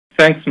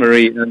thanks,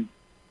 Marie,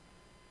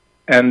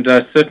 and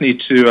certainly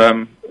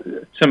to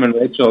Tim and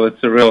Rachel.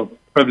 It's a real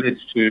privilege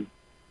to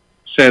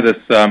share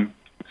this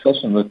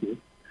session with you.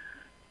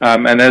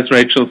 And as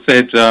Rachel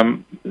said,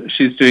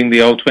 she's doing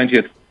the old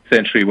 20th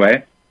century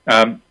way.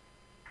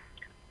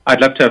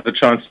 I'd love to have a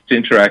chance to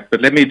interact,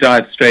 but let me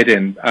dive straight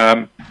in.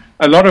 A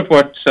lot of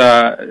what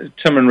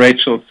Tim and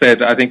Rachel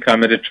said, I think I'm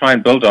going to try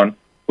and build on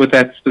with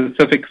that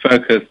specific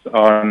focus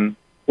on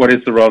what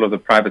is the role of the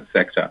private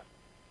sector.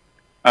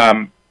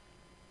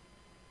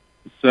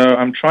 So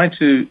I'm trying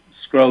to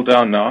scroll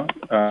down now.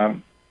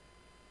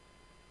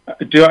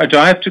 Do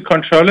I have to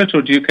control it,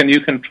 or can you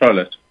control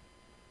it?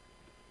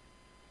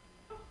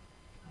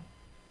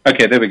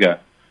 Okay, there we go.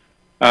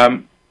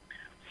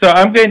 So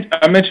I'm going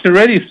to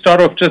really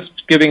start off just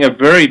giving a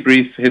very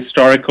brief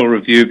historical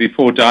review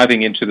before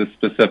diving into the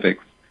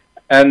specifics.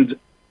 And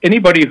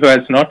anybody who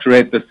has not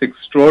read this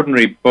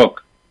extraordinary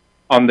book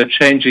on the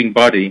changing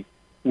body,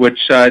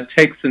 which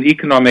takes an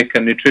economic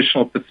and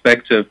nutritional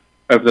perspective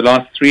over the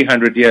last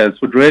 300 years,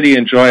 would really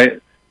enjoy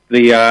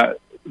the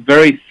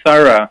very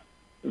thorough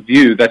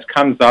view that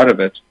comes out of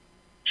it,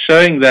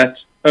 showing that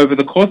over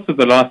the course of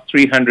the last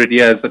 300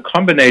 years, a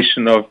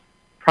combination of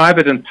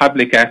private and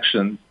public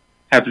actions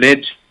have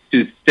led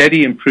to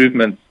steady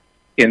improvements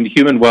in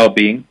human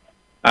well-being.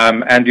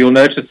 And you'll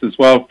notice as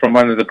well from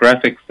one of the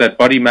graphics that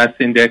body mass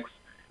index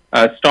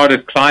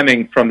started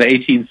climbing from the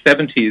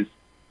 1870s,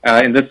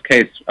 in this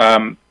case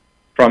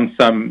from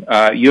some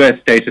US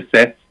data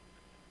sets.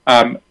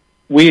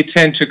 We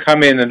tend to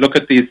come in and look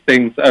at these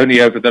things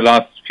only over the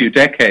last few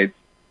decades.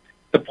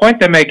 The point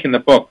they make in the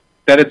book,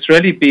 that it's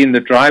really been the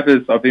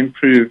drivers of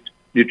improved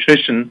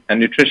nutrition and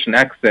nutrition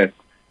access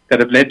that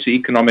have led to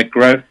economic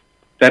growth,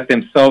 that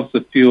themselves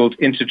have fueled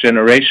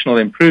intergenerational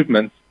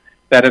improvements,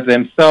 that have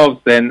themselves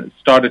then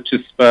started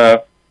to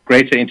spur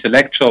greater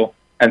intellectual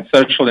and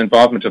social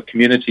involvement of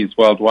communities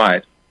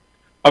worldwide.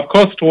 Of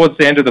course, towards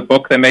the end of the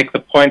book, they make the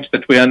point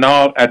that we are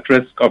now at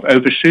risk of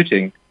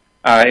overshooting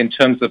in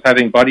terms of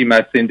having body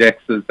mass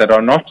indexes that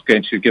are not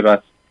going to give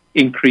us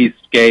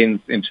increased gains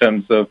in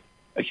terms of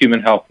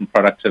human health and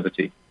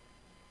productivity.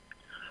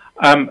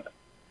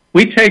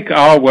 We take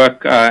our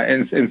work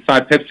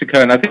inside PepsiCo,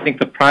 and I think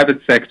the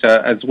private sector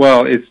as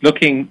well is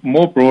looking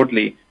more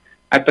broadly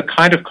at the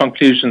kind of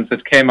conclusions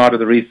that came out of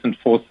the recent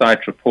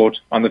Foresight report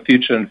on the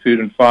future in food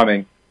and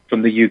farming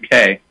from the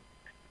UK.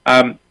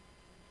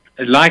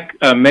 Like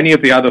many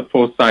of the other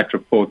Foresight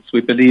reports,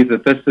 we believe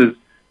that this is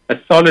a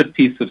solid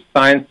piece of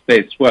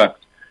science-based work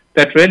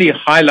that really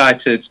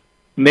highlighted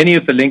many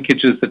of the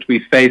linkages that we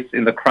face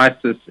in the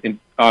crisis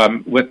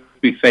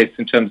we face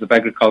in terms of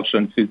agriculture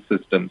and food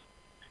systems.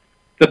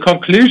 The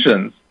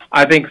conclusions,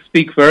 I think,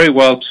 speak very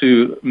well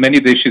to many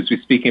of the issues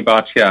we're speaking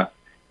about here.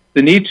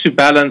 The need to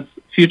balance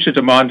future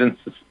demand and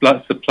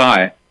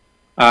supply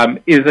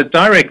is a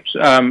direct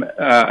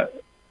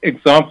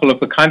example of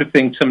the kind of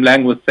thing Tim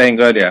Lang was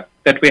saying earlier,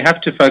 that we have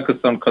to focus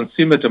on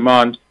consumer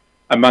demand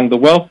among the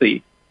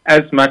wealthy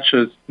as much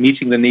as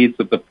meeting the needs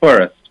of the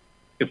poorest.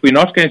 If we're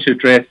not going to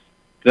address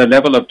the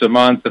level of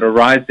demands that are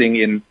rising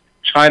in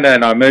China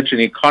and our emerging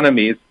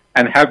economies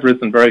and have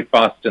risen very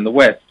fast in the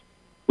West,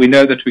 we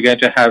know that we're going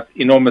to have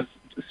enormous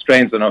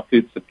strains on our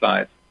food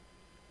supplies.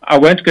 I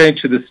won't go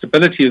into the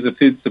stability of the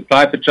food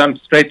supply, but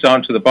jump straight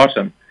down to the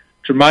bottom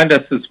to remind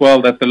us as well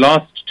that the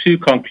last two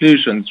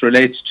conclusions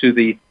relate to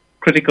the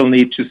critical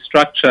need to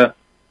structure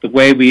the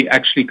way we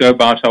actually go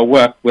about our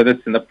work, whether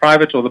it's in the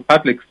private or the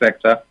public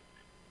sector,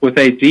 with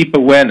a deep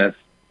awareness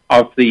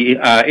of the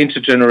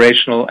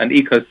intergenerational and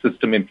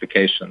ecosystem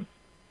implications.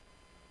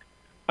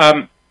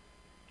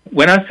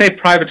 When I say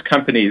private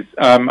companies,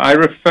 I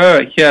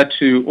refer here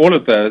to all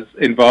of those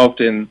involved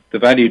in the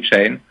value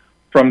chain,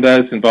 from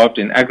those involved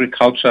in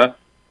agriculture,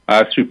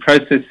 through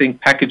processing,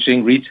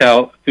 packaging,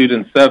 retail, food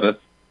and service.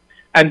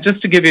 And just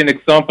to give you an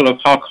example of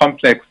how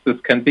complex this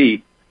can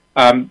be,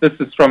 this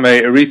is from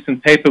a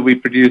recent paper we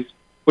produced,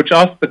 which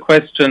asked the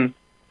question,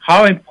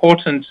 how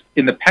important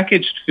in the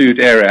packaged food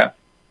area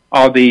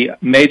are the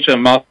major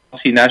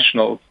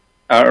multinationals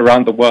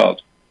around the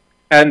world?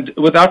 And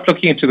without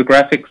looking into the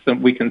graphics,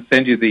 and we can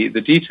send you the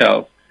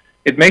details,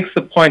 it makes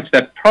the point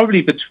that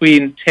probably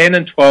between 10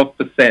 and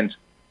 12%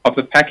 of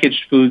the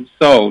packaged food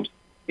sold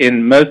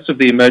in most of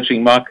the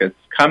emerging markets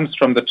comes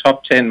from the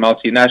top 10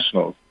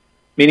 multinationals,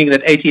 meaning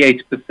that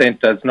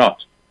 88% does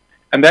not.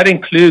 And that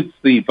includes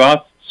the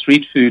vast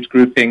street food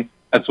grouping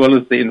as well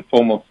as the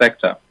informal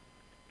sector.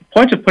 The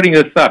point of putting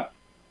this up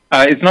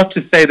is not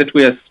to say that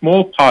we're a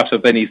small part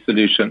of any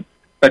solution,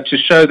 but to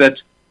show that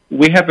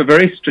we have a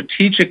very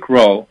strategic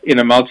role in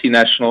a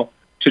multinational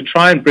to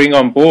try and bring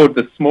on board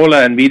the smaller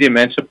and medium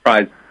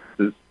enterprises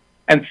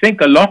and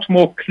think a lot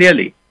more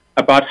clearly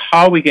about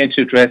how we're going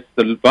to address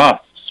the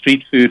vast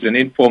street food and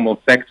informal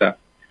sector,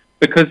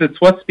 because it's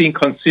what's being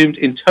consumed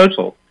in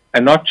total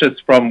and not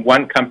just from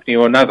one company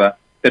or another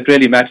that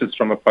really matters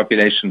from a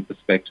population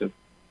perspective.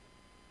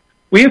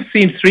 We have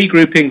seen three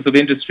groupings of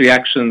industry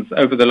actions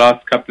over the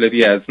last couple of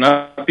years, and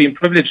I've been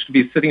privileged to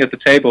be sitting at the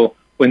table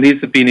when these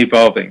have been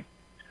evolving.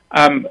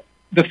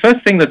 the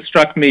first thing that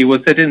struck me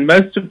was that in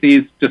most of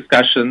these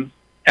discussions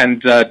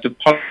and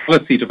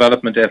policy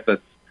development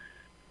efforts,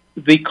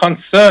 the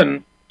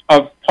concern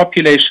of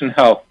population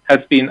health has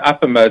been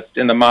uppermost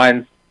in the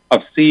minds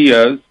of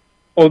CEOs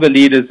or the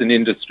leaders in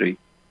industry.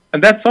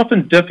 And that's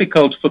often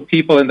difficult for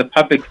people in the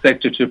public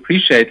sector to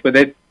appreciate, where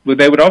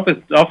they would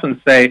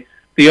often say,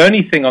 the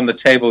only thing on the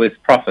table is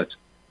profit.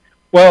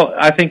 Well,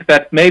 I think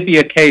that may be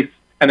a case,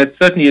 and it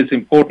certainly is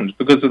important,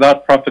 because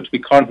without profit, we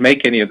can't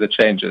make any of the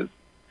changes.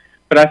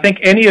 But I think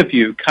any of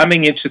you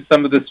coming into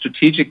some of the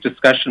strategic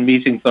discussion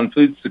meetings on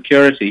food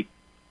security,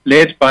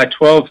 led by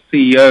 12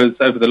 CEOs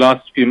over the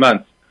last few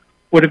months,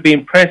 would have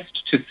been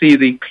pressed to see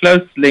the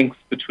close links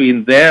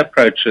between their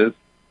approaches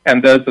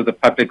and those of the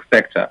public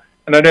sector.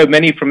 And I know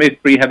many from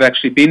IFPRI have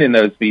actually been in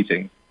those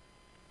meetings.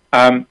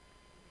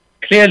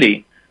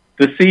 Clearly,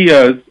 the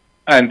CEOs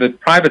and the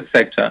private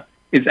sector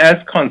is as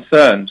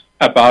concerned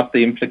about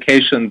the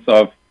implications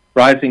of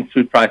rising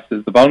food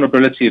prices, the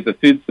vulnerability of the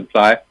food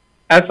supply,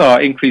 as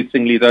are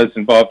increasingly those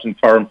involved in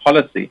foreign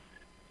policy.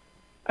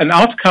 An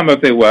outcome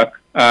of their work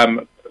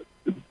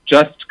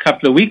just a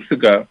couple of weeks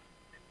ago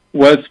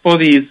was for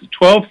these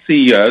 12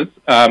 CEOs,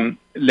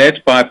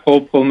 led by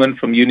Paul Pullman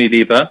from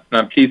Unilever,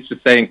 and I'm pleased to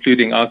say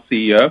including our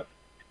CEO,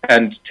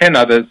 and 10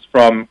 others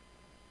from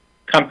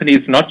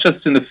companies not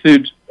just in the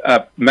food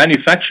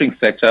manufacturing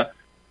sector,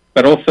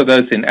 but also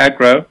those in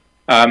agro,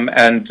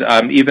 and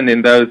even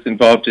in those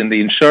involved in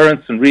the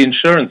insurance and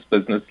reinsurance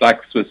business like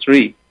Swiss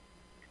Re,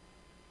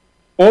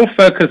 all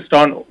focused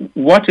on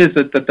what is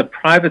it that the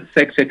private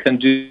sector can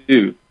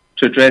do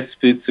to address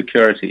food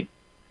security.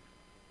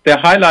 They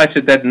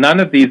highlighted that none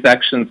of these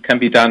actions can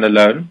be done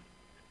alone.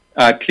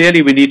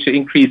 Clearly, we need to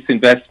increase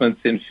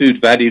investments in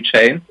food value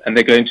chains, and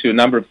they go into a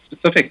number of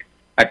specific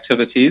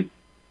activities,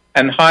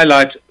 and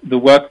highlight the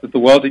work that the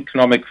World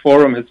Economic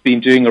Forum has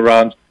been doing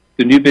around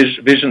the new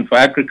vision for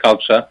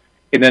agriculture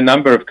in a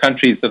number of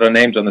countries that are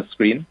named on the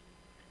screen.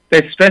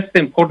 They stress the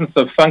importance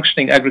of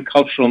functioning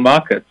agricultural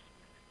markets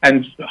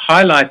and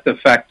highlight the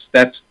fact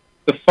that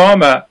the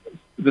farmer,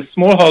 the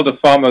smallholder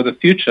farmer of the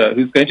future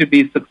who's going to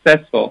be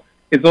successful,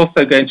 is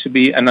also going to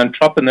be an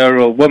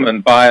entrepreneurial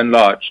woman by and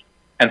large.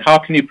 And how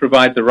can you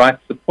provide the right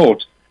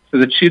support so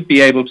that she'd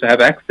be able to have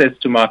access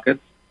to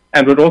markets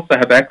and would also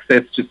have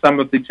access to some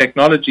of the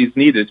technologies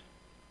needed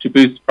to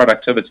boost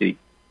productivity?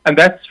 And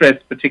that's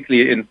stressed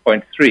particularly in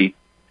point 3.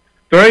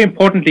 Very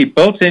importantly,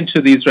 built into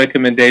these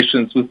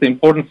recommendations was the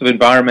importance of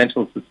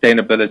environmental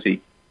sustainability.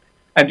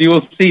 And you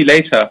will see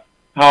later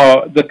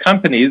how the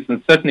companies,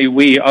 and certainly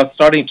we, are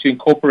starting to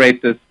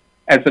incorporate this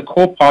as a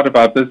core part of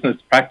our business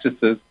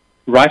practices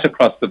right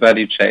across the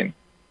value chain.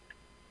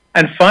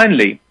 And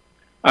finally,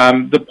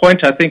 the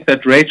point I think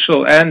that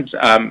Rachel and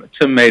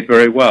Tim made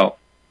very well.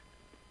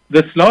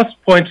 This last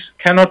point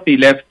cannot be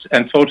left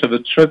and thought of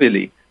as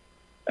trivially.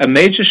 A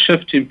major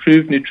shift to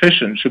improve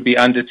nutrition should be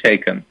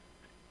undertaken.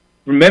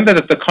 Remember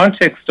that the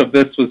context of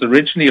this was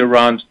originally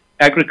around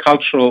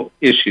agricultural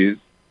issues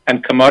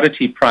and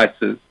commodity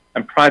prices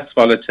and price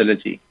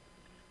volatility.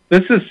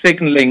 This is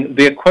signaling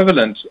the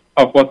equivalent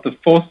of what the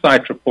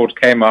Foresight report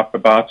came up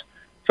about,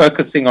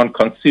 focusing on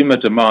consumer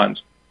demand,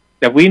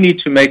 that we need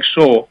to make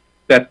sure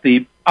that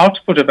the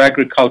output of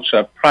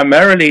agriculture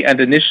primarily and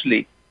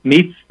initially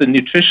meets the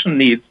nutrition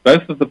needs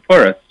both of the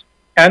poorest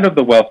and of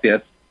the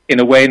wealthiest in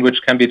a way in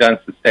which can be done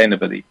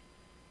sustainably.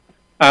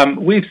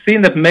 We've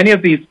seen that many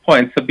of these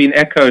points have been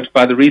echoed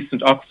by the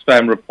recent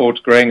Oxfam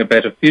report, Growing a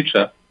Better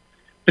Future,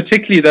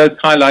 particularly those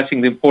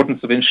highlighting the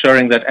importance of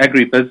ensuring that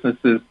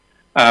agribusinesses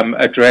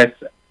address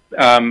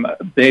the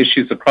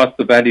issues across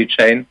the value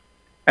chain,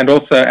 and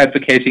also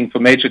advocating for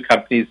major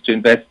companies to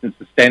invest in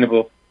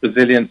sustainable,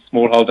 resilient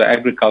smallholder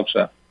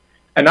agriculture.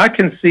 And I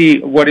can see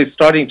what is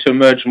starting to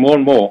emerge more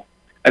and more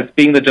as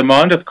being the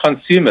demand of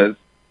consumers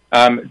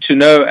to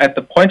know at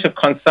the point of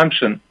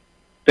consumption,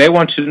 they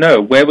want to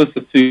know where was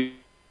the food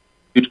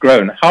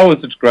grown, how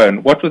was it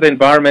grown, what were the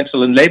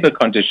environmental and labor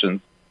conditions.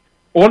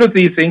 All of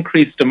these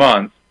increased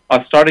demands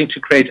are starting to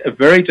create a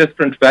very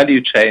different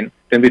value chain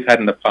than we've had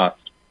in the past.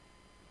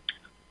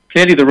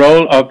 Clearly, the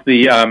role of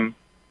the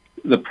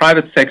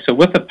private sector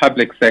with the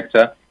public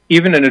sector,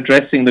 even in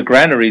addressing the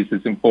granaries,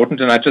 is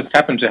important, and I just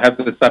happened to have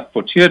this up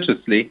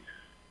fortuitously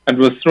and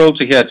was thrilled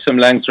to hear Tim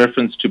Lang's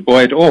reference to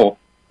Boyd Orr.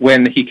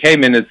 When he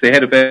came in as the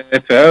head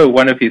of FAO,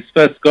 one of his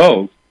first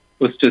goals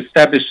was to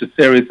establish a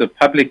series of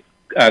public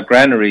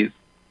granaries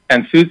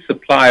and food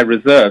supply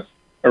reserves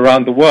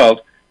around the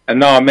world. And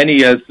now, many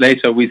years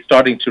later, we're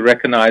starting to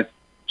recognize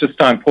just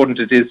how important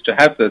it is to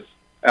have this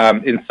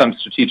in some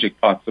strategic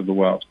parts of the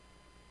world.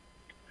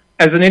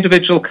 As an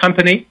individual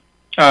company,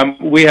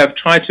 we have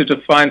tried to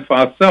define for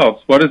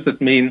ourselves what does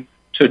it mean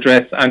to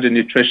address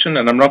undernutrition,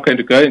 and I'm not going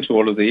to go into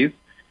all of these,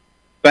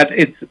 but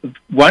it's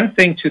one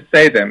thing to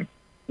say them.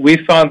 We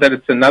found that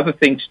it's another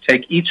thing to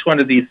take each one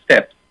of these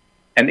steps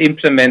and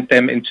implement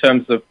them in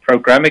terms of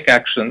programmatic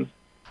actions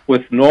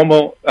with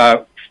normal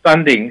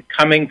funding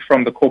coming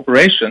from the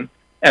corporation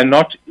and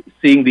not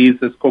seeing these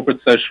as corporate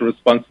social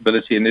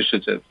responsibility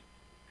initiatives.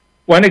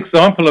 One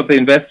example of the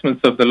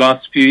investments of the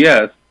last few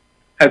years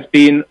has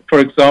been, for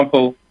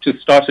example, to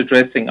start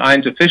addressing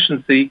iron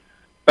deficiency,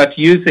 but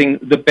using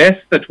the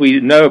best that we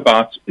know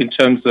about in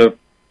terms of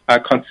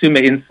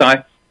consumer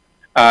insights,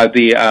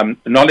 the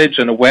knowledge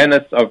and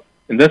awareness of,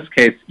 in this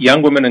case,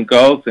 young women and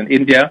girls in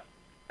India,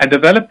 and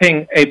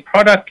developing a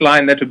product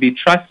line that would be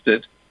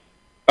trusted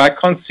by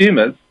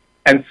consumers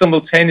and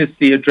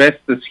simultaneously address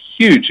this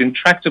huge,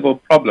 intractable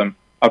problem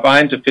of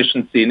iron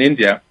deficiency in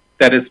India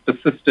that has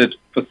persisted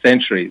for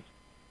centuries.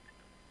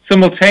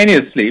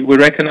 Simultaneously, we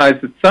recognize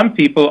that some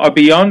people are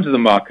beyond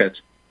the market,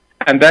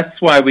 and that's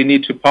why we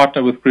need to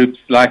partner with groups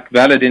like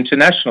Valid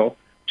International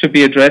to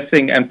be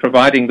addressing and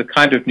providing the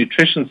kind of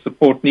nutrition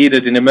support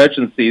needed in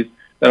emergencies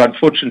that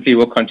unfortunately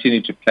will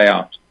continue to play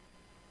out.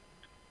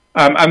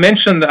 I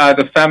mentioned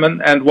the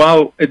famine, and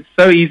while it's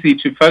so easy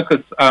to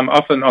focus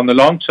often on the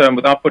long term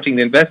without putting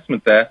the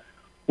investment there,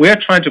 we are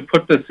trying to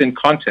put this in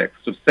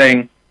context of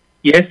saying,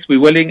 yes, we're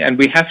willing and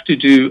we have to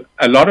do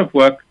a lot of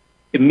work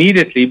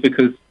immediately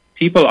because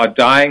people are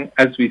dying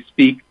as we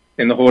speak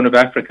in the Horn of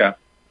Africa.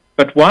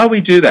 But while we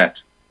do that,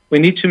 we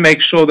need to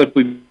make sure that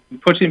we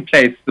put in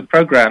place the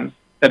programs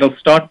that will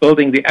start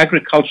building the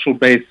agricultural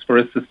base for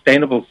a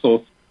sustainable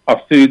source of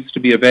foods to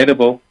be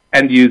available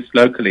and used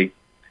locally.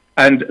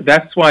 And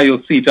that's why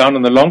you'll see down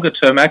on the longer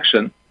term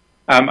action,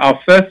 our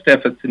first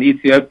efforts in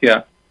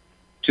Ethiopia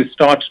to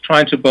start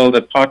trying to build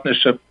a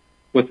partnership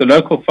with the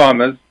local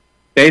farmers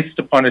based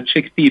upon a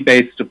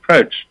chickpea-based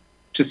approach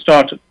to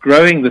start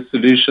growing the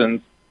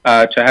solutions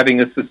to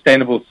having a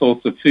sustainable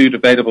source of food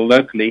available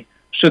locally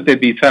should there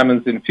be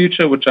famines in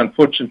future, which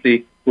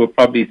unfortunately we'll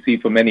probably see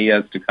for many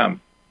years to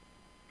come.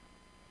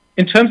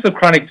 In terms of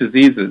chronic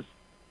diseases,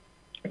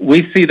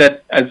 we see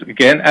that, as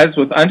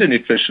with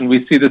undernutrition,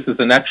 we see this as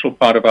a natural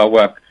part of our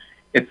work.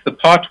 It's the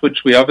part which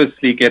we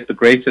obviously get the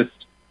greatest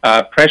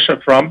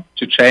pressure from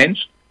to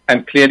change,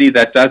 and clearly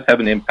that does have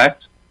an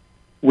impact.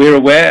 We're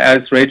aware,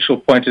 as Rachel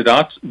pointed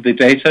out, the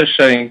data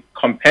showing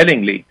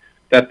compellingly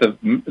that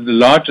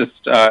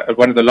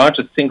one of the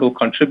largest single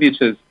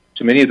contributors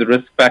to many of the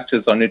risk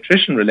factors are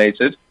nutrition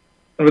related.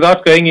 And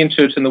without going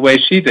into it in the way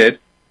she did,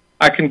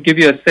 I can give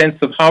you a sense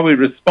of how we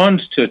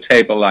respond to a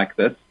table like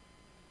this.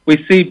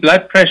 We see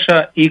blood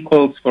pressure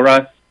equals for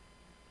us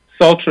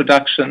salt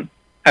reduction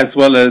as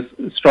well as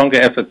stronger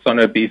efforts on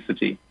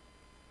obesity.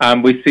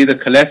 We see the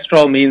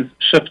cholesterol means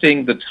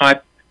shifting the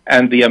type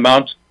and the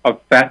amount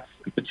of fats,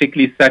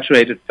 particularly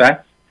saturated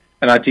fats,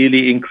 and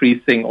ideally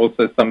increasing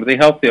also some of the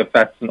healthier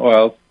fats and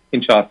oils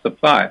into our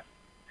supply.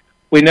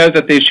 We know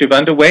that the issue of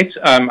underweight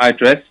I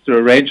addressed through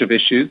a range of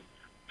issues.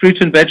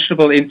 Fruit and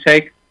vegetable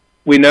intake,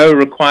 we know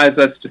requires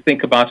us to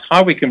think about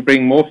how we can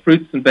bring more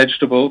fruits and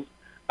vegetables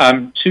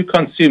to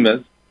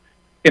consumers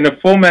in a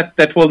format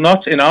that will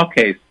not, in our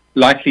case,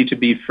 likely to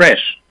be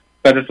fresh,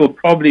 but it will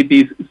probably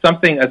be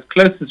something as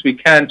close as we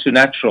can to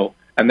natural.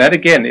 And that,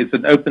 again, is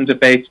an open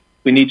debate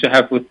we need to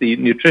have with the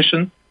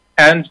nutrition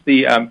and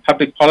the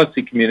public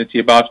policy community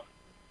about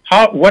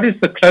what is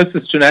the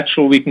closest to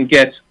natural we can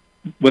get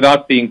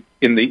without being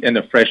in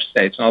a fresh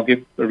state. And I'll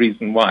give a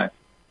reason why.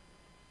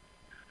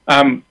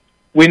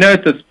 We know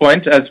at this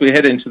point, as we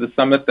head into the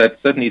summit, that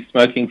certainly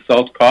smoking,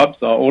 salt, carbs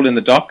are all in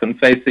the dock and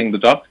facing the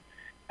dock.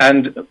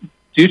 And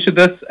due to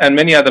this and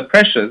many other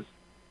pressures,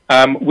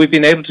 we've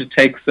been able to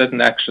take certain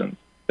actions.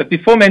 But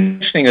before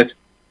mentioning it,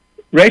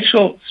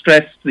 Rachel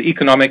stressed the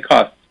economic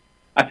costs.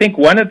 I think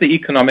one of the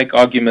economic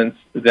arguments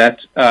that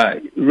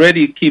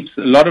really keeps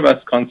a lot of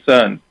us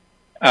concerned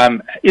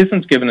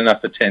isn't given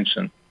enough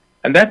attention.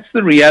 And that's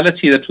the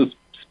reality that was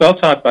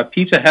spelt out by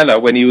Peter Heller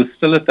when he was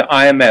still at the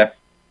IMF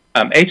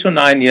 8 or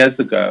 9 years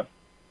ago,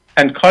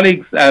 and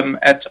colleagues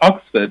at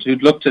Oxford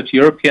who'd looked at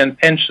European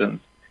pensions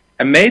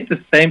and made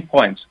the same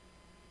point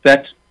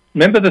that,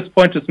 remember this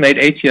point was made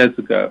 8 years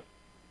ago,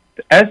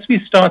 as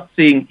we start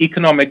seeing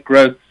economic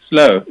growth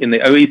slow in the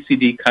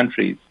OECD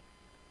countries,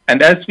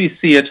 and as we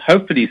see it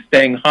hopefully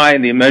staying high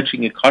in the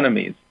emerging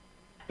economies,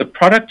 the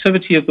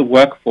productivity of the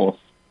workforce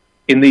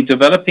in the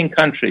developing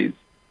countries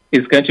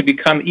is going to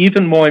become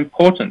even more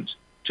important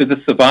to the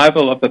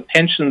survival of the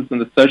pensions and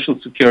the social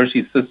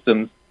security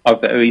systems of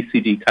the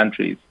OECD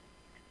countries.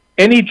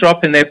 Any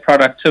drop in their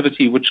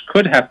productivity, which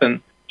could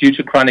happen due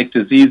to chronic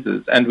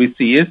diseases, and we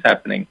see is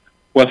happening,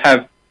 will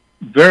have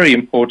very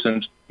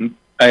important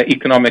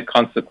economic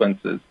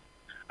consequences.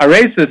 I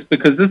raise this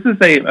because this is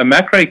a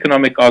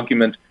macroeconomic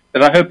argument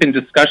that I hope in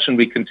discussion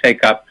we can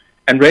take up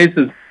and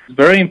raises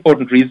very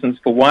important reasons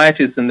for why it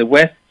is in the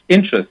West's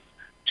interest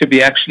to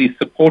be actually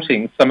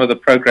supporting some of the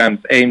programs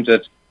aimed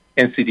at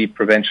NCD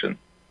prevention.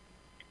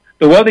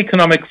 The World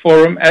Economic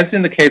Forum, as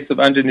in the case of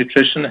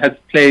undernutrition, has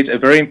played a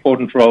very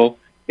important role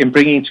in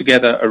bringing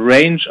together a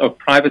range of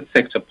private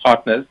sector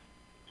partners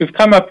who've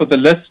come up with a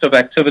list of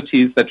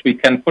activities that we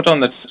can put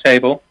on the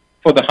table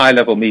for the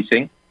high-level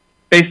meeting.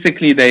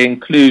 Basically, they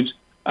include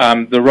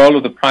the role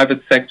of the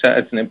private sector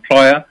as an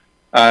employer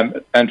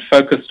and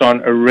focused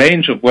on a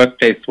range of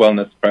workplace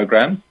wellness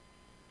programs,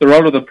 the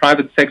role of the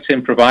private sector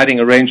in providing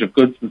a range of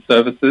goods and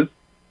services.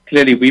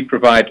 Clearly, we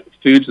provide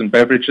foods and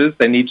beverages.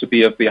 They need to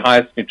be of the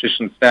highest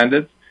nutrition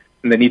standards,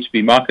 and they need to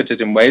be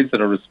marketed in ways that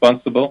are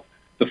responsible.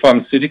 the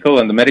pharmaceutical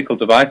and the medical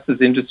devices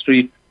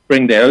industry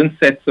bring their own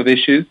sets of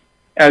issues,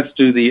 as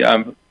do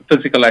the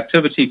physical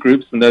activity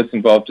groups and those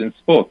involved in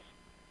sports.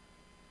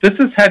 This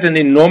has had an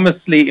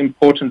enormously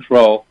important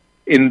role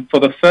in, for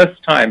the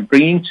first time,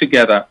 bringing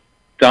together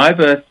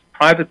diverse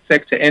private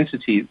sector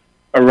entities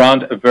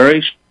around a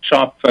very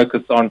sharp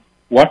focus on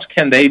what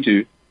can they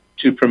do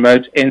to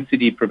promote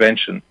NCD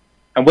prevention.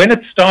 And when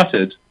it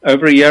started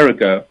over a year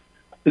ago,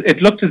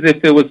 it looked as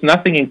if there was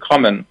nothing in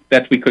common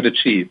that we could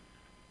achieve.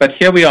 But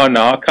here we are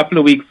now, a couple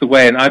of weeks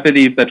away, and I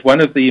believe that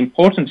one of the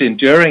important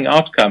enduring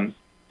outcomes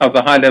of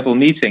the high-level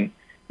meeting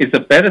is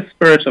a better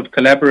spirit of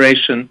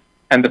collaboration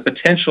and the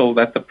potential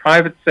that the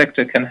private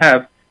sector can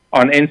have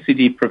on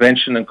NCD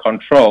prevention and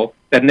control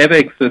that never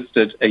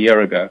existed a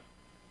year ago.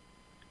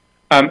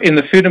 In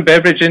the food and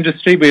beverage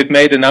industry, we've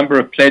made a number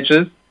of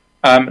pledges.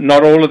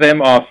 Not all of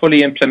them are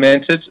fully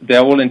implemented.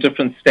 They're all in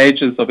different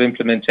stages of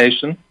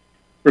implementation.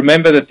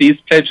 Remember that these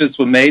pledges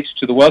were made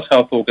to the World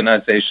Health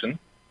Organization.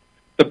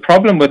 The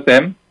problem with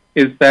them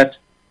is that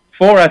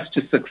for us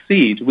to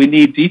succeed, we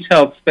need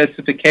detailed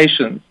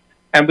specifications,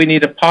 and we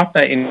need a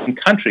partner in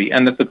country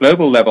and at the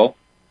global level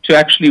to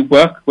actually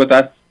work with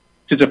us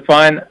to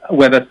define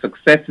whether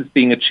success is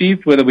being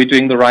achieved, whether we're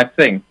doing the right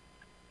thing.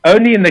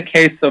 Only in the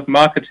case of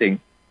marketing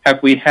have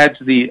we had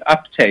the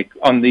uptake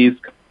on these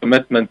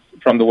commitments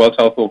from the World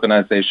Health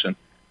Organization.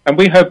 And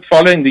we hope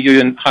following the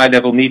UN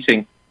high-level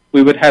meeting,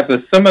 we would have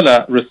a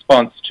similar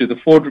response to the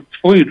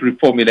food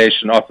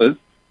reformulation offers,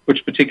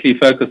 which particularly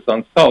focus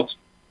on salt,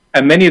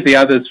 and many of the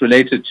others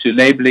related to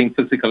labeling,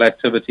 physical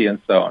activity,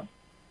 and so on.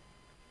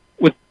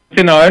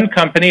 Within our own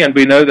company, and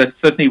we know that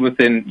certainly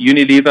within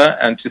Unilever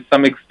and to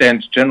some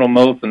extent General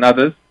Mills and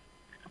others,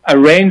 a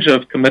range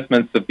of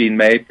commitments have been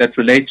made that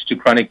relate to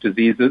chronic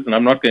diseases, and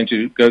I'm not going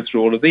to go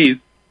through all of these.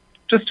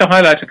 Just to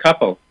highlight a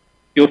couple,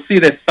 you'll see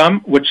there's some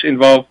which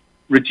involve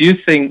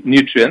reducing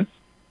nutrients,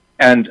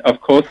 and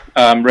of course,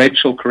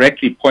 Rachel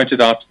correctly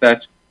pointed out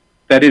that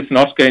that is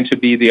not going to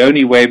be the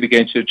only way we're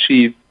going to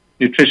achieve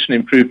nutrition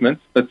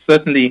improvements, but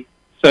certainly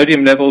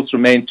sodium levels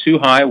remain too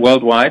high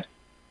worldwide,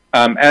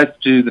 as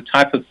do the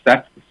type of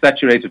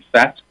saturated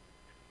fat.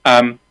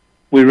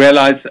 We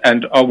realize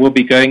and will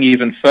be going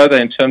even further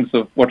in terms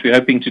of what we're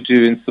hoping to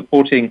do in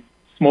supporting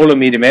small or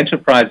medium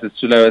enterprises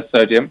to lower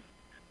sodium.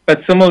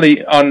 But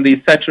similarly, on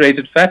the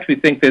saturated fat, we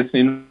think there's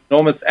an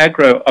enormous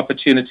agro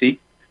opportunity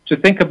to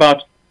think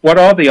about what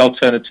are the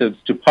alternatives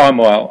to palm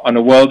oil on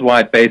a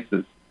worldwide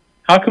basis.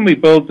 How can we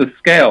build the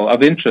scale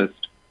of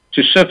interest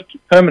to shift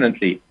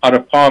permanently out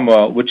of palm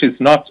oil, which is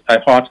not a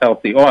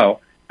heart-healthy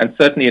oil, and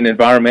certainly an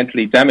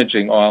environmentally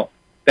damaging oil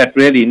that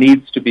really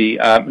needs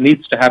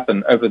to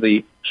happen over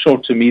the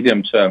short to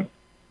medium term.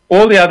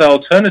 All the other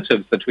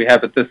alternatives that we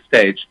have at this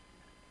stage,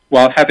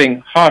 while having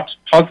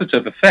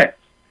heart-positive effects,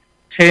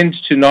 tend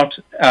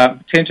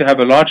to have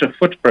a larger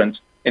footprint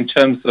in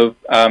terms of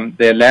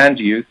their land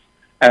use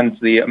and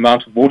the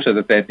amount of water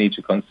that they'd need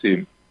to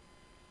consume.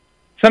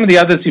 Some of the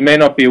others you may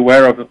not be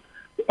aware of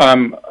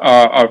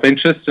are of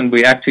interest, and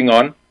we're acting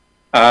on.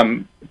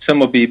 Tim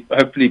will be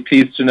hopefully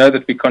pleased to know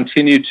that we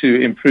continue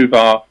to improve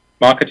our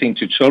marketing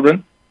to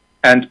children,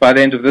 and by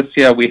the end of this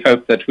year, we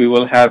hope that we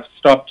will have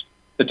stopped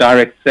the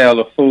direct sale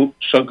of full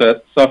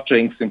sugar soft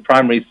drinks in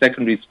primary,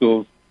 secondary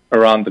schools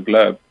around the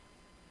globe.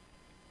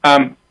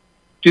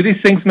 Do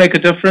these things make a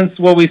difference?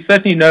 Well, we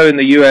certainly know in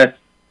the U.S.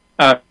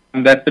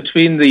 That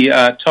between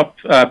the top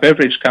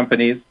beverage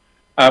companies,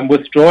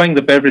 withdrawing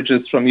the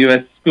beverages from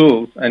U.S.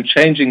 schools and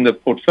changing the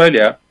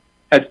portfolio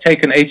has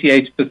taken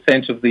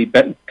 88% of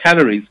the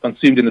calories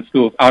consumed in the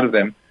schools out of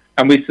them,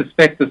 and we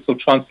suspect this will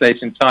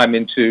translate in time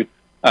into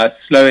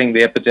slowing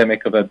the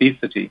epidemic of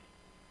obesity.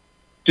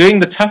 Doing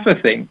the tougher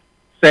thing,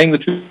 saying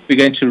that we're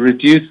going to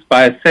reduce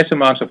by a set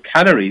amount of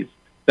calories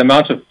the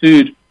amount of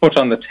food put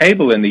on the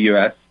table in the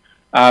U.S.,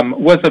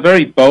 was a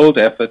very bold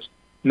effort,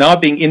 now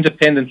being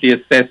independently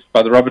assessed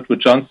by the Robert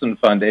Wood Johnson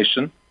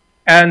Foundation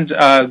and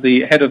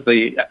the head of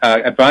the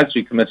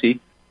advisory committee,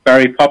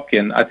 Barry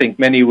Popkin, I think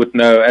many would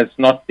know as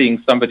not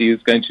being somebody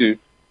who's going to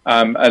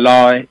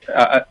allow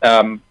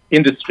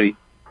industry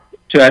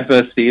to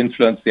adversely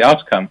influence the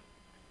outcome.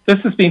 This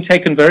has been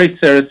taken very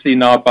seriously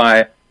now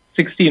by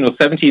 16 or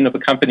 17 of the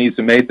companies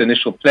who made the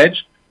initial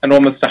pledge and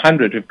almost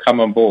 100 who've come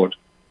on board.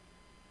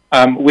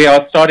 We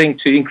are starting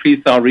to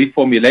increase our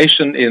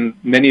reformulation in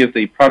many of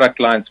the product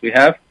lines we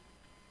have,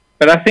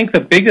 but I think the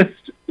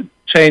biggest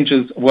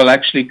changes will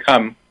actually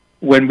come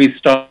when we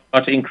start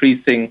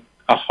increasing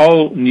a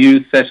whole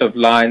new set of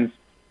lines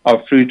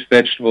of fruit,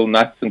 vegetable,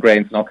 nuts, and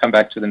grains, and I'll come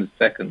back to them in a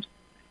second.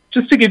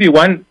 Just to give you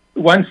one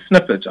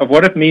snippet of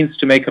what it means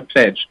to make a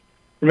pledge.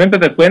 Remember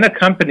that when a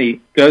company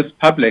goes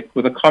public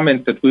with a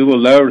comment that we will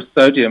lower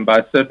sodium by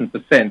a certain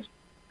percent,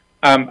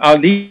 our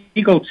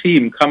legal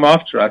team come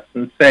after us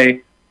and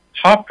say,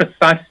 how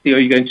precisely are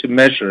you going to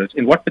measure it?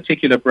 In what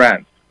particular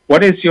brand?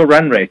 What is your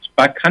run rate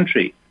by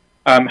country?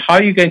 How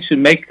are you going to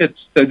make it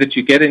so that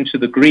you get into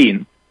the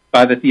green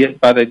by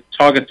the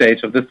target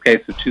date of this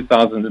case of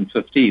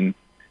 2015?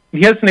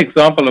 And here's an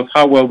example of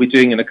how well we're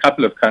doing in a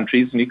couple of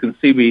countries, and you can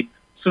see we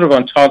sort of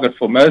on target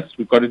for most.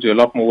 We've got to do a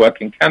lot more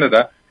work in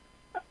Canada.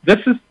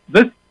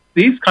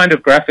 These kind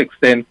of graphics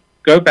then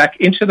go back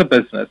into the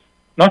business,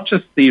 not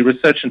just the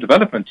research and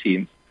development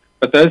teams,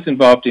 but those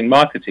involved in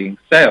marketing,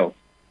 sales,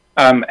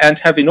 and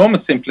have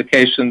enormous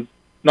implications,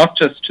 not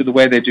just to the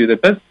way they do their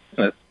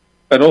business,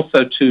 but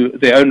also to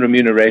their own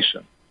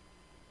remuneration.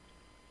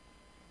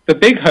 The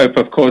big hope,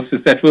 of course,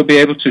 is that we'll be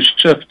able to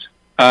shift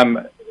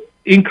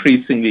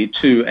increasingly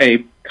to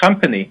a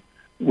company,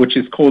 which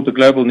is called the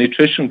Global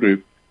Nutrition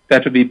Group,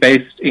 that will be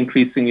based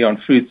increasingly on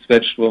fruits,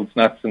 vegetables,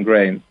 nuts, and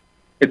grains.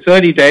 It's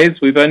early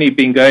days. We've only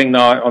been going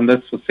now on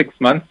this for 6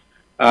 months.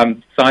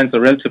 Signs are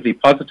relatively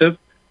positive,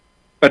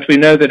 but we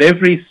know that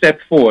every step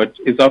forward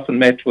is often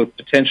met with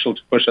potential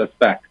to push us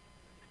back.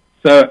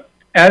 So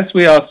as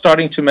we are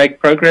starting to make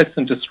progress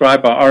and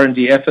describe our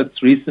R&D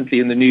efforts recently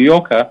in the New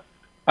Yorker,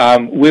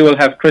 we will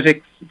have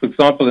critics, for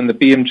example, in the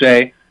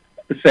BMJ,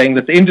 saying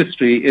that the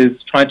industry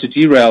is trying to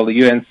derail the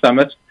UN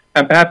summit,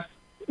 and perhaps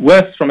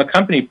worse from a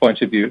company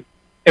point of view,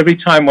 every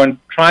time one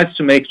tries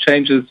to make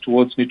changes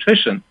towards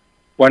nutrition,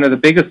 one of the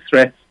biggest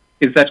threats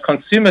is that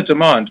consumer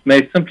demand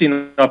may simply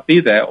not be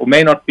there or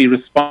may not be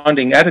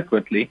responding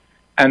adequately,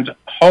 and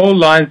whole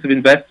lines of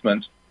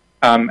investment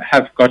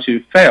have got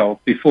to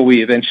fail before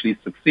we eventually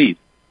succeed.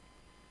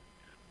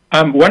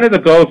 One of the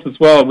goals as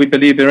well, we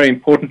believe very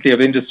importantly,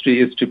 of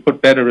industry is to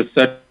put better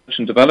research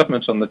and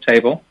development on the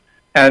table.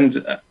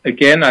 And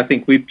again, I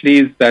think we're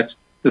pleased that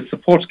the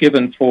support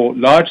given for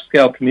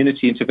large-scale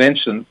community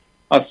interventions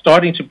are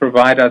starting to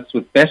provide us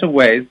with better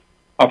ways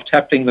of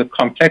tackling the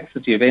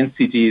complexity of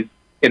NCDs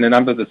in a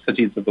number of the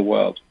cities of the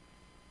world.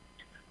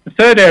 The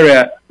third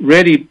area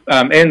really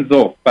ends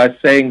off by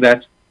saying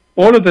that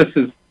all of this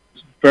is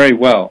very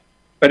well,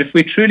 but if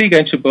we're truly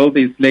going to build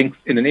these links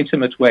in an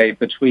intimate way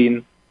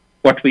between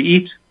what we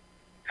eat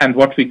and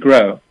what we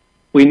grow,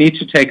 we need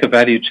to take a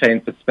value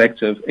chain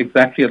perspective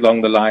exactly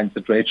along the lines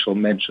that Rachel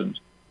mentioned.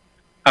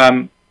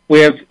 We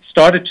have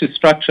started to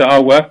structure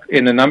our work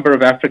in a number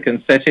of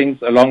African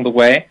settings along the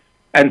way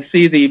and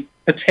see the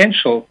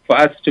potential for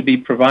us to be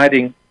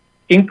providing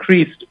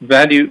increased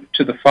value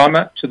to the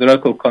farmer, to the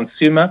local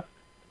consumer,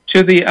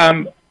 to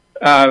the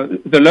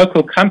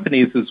local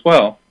companies as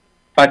well,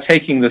 by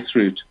taking this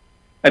route.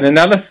 An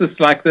analysis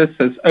like this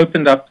has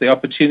opened up the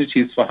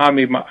opportunities for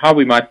how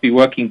we might be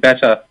working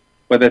better,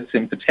 whether it's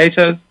in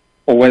potatoes,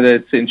 or whether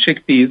it's in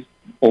chickpeas,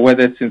 or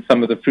whether it's in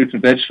some of the fruit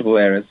and vegetable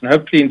areas. And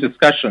hopefully in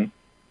discussion,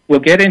 we'll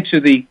get into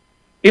the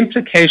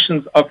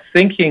implications of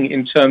thinking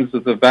in terms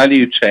of the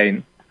value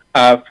chain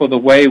for the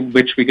way in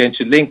which we're going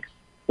to link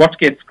what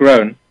gets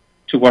grown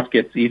to what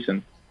gets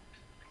eaten.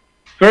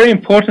 Very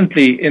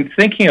importantly, in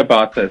thinking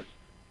about this,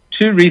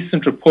 2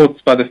 recent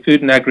reports by the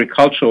Food and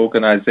Agriculture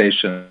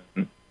Organization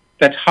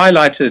that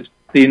highlighted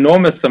the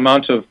enormous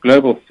amount of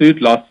global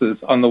food losses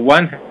on the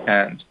one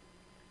hand,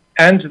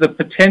 and the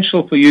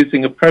potential for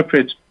using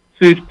appropriate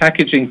food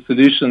packaging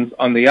solutions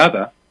on the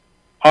other,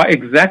 are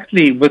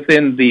exactly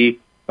within the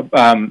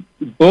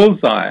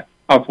bullseye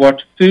of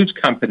what food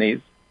companies,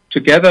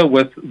 together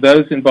with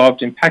those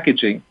involved in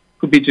packaging,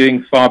 could be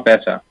doing far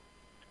better.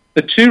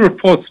 The 2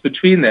 reports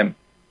between them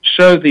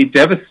show the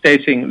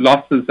devastating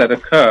losses that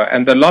occur,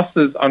 and the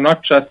losses are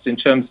not just in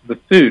terms of the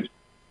food,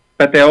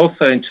 but they're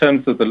also in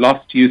terms of the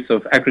lost use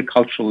of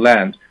agricultural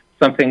land,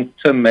 something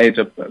Tim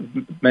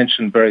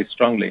mentioned very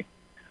strongly.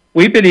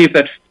 We believe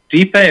that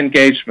deeper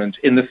engagement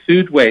in the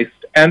food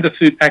waste and the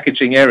food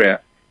packaging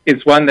area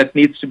is one that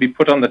needs to be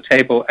put on the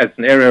table as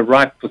an area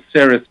ripe for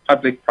serious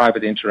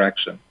public-private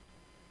interaction.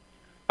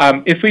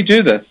 If we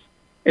do this,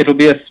 it'll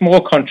be a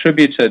small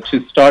contributor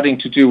to starting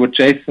to do what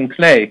Jason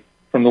Clay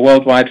from the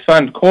Worldwide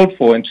Fund called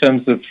for in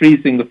terms of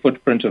freezing the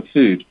footprint of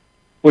food,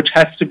 which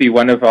has to be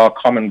one of our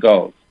common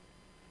goals.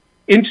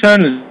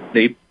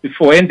 Internally,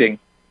 before ending,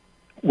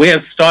 we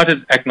have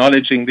started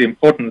acknowledging the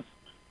importance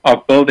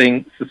of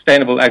building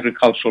sustainable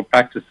agricultural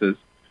practices.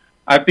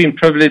 I've been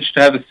privileged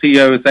to have a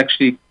CEO who's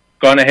actually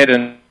gone ahead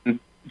and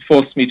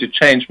forced me to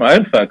change my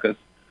own focus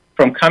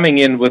from coming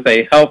in with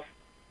a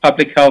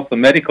public health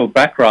and medical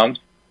background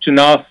to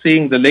now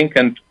seeing the link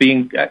and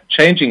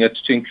changing it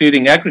to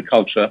including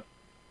agriculture,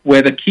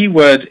 where the key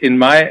word in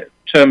my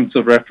terms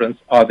of reference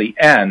are the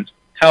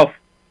health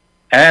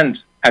and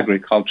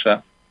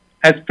agriculture,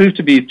 has proved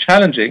to be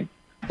challenging,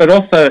 but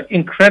also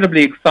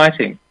incredibly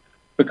exciting,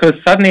 because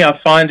suddenly I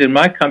find in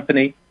my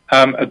company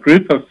a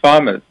group of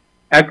farmers,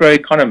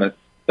 agroeconomists,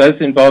 those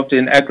involved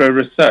in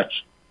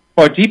agro-research,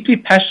 who are deeply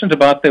passionate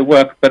about their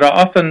work, but are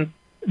often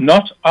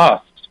not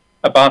asked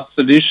about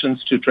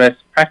solutions to address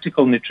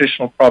practical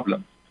nutritional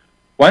problems.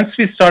 Once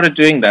we started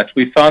doing that,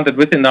 we found that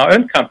within our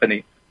own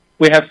company,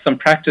 we have some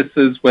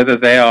practices, whether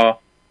they are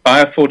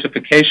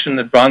biofortification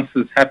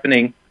advances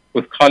happening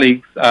with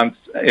colleagues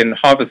in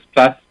Harvest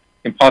Plus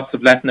in parts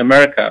of Latin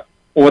America,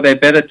 or they're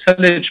better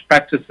tillage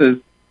practices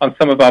on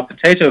some of our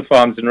potato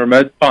farms in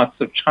remote parts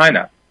of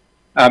China,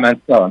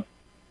 and so on.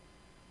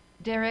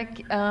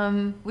 Derek,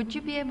 would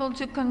you be able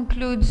to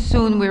conclude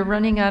soon? We're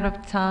running out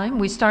of time.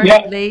 We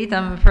started late.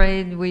 I'm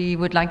afraid we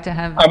would like to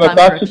have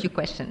time for a few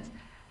questions.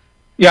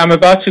 Yeah, I'm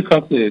about to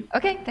conclude.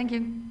 Okay, thank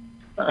you.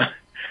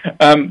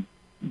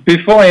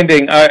 Before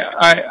ending,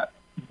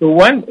 the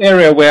one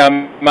area where I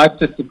might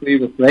disagree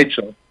with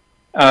Rachel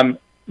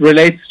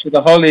relates to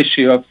the whole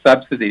issue of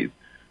subsidies,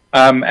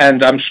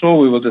 and I'm sure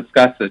we will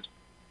discuss it.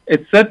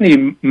 It's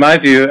certainly my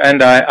view,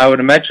 and I would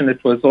imagine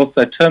it was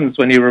also Tim's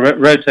when he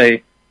wrote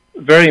a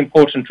very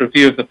important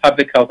review of the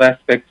public health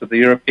aspects of the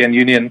European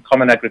Union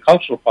Common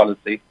Agricultural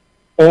Policy,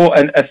 or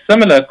a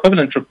similar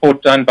equivalent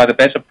report done by the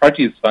Better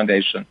Produce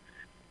Foundation,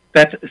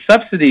 that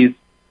subsidies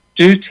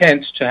do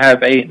tend to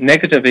have a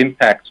negative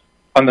impact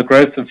on the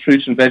growth of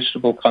fruit and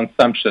vegetable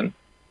consumption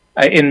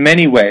in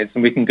many ways,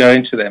 and we can go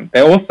into them.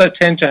 They also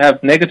tend to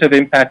have negative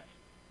impacts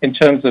in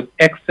terms of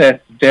excess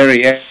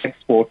dairy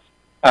exports,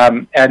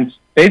 and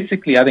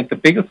basically I think the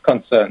biggest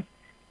concern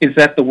is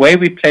that the way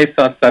we place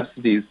our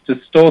subsidies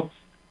distorts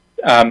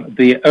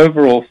the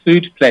overall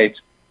food plate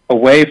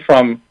away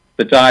from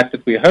the diet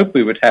that we hope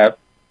we would have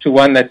to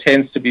one that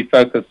tends to be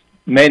focused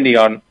mainly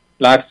on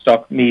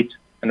livestock, meat,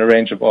 and a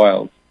range of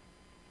oils.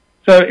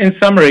 So in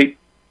summary,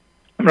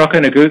 I'm not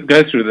going to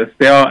go through this.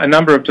 There are a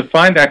number of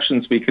defined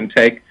actions we can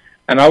take,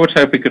 and I would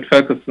hope we could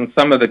focus on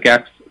some of the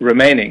gaps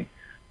remaining.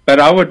 But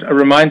I would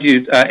remind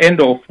you, end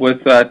off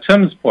with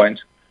Tim's point,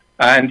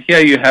 and here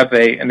you have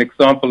an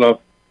example of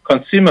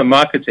consumer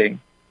marketing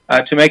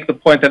to make the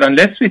point that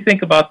unless we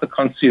think about the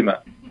consumer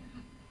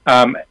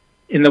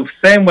in the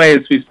same way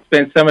as we've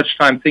spent so much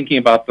time thinking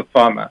about the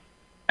farmer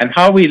and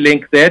how we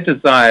link their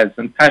desires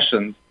and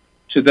passions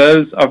to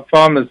those of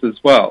farmers as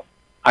well,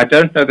 I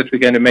don't know that we're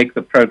going to make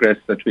the progress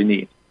that we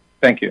need.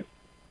 Thank you.